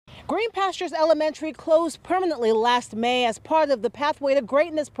Green Pastures Elementary closed permanently last May as part of the Pathway to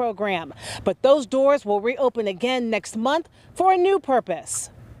Greatness program, but those doors will reopen again next month for a new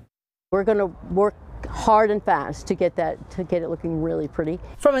purpose. We're going to work hard and fast to get it looking really pretty.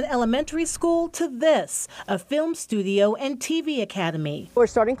 From an elementary school to this, a film studio and TV academy. We're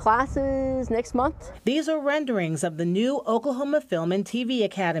starting classes next month. These are renderings of the new Oklahoma Film and TV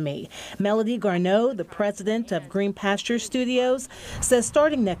Academy. Melody Garneau, the president of Green Pastures Studios, says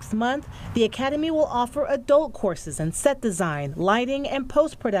starting next month, the academy will offer adult courses in set design, lighting, and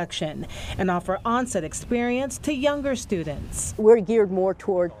post-production, and offer on-set experience to younger students. We're geared more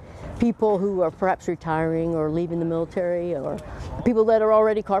toward people who are perhaps retiring or leaving the military, or people that are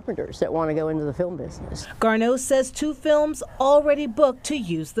already carpenters that want to go into the film business. Garneau says 2 films already booked to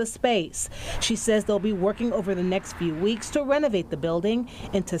use the space. She says they'll be working over the next few weeks to renovate the building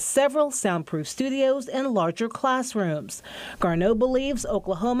into several soundproof studios and larger classrooms. Garneau believes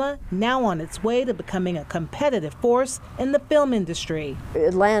Oklahoma now on its way to becoming a competitive force in the film industry.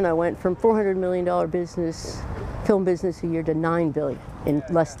 Atlanta went from $400 million film business a year to $9 billion in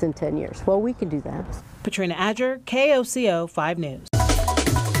less than 10 years. Well, we can do that. Patrina Adger, KOCO 5 News.